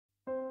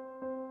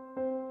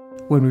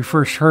When we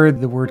first heard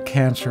the word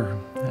cancer,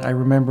 I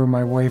remember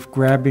my wife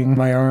grabbing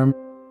my arm.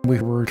 We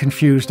were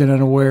confused and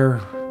unaware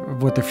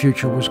of what the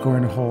future was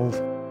going to hold.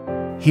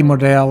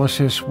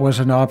 Hemodialysis was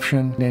an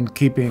option in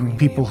keeping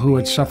people who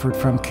had suffered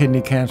from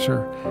kidney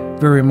cancer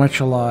very much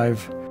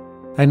alive.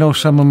 I know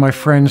some of my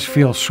friends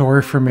feel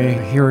sorry for me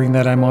hearing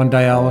that I'm on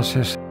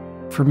dialysis.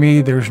 For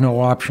me, there's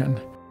no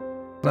option.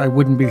 I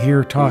wouldn't be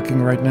here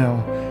talking right now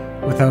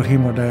without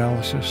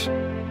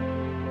hemodialysis.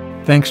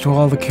 Thanks to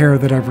all the care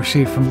that I've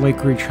received from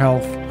Lake Reach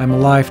Health, I'm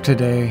alive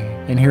today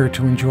and here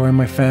to enjoy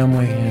my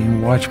family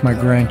and watch my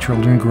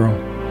grandchildren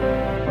grow.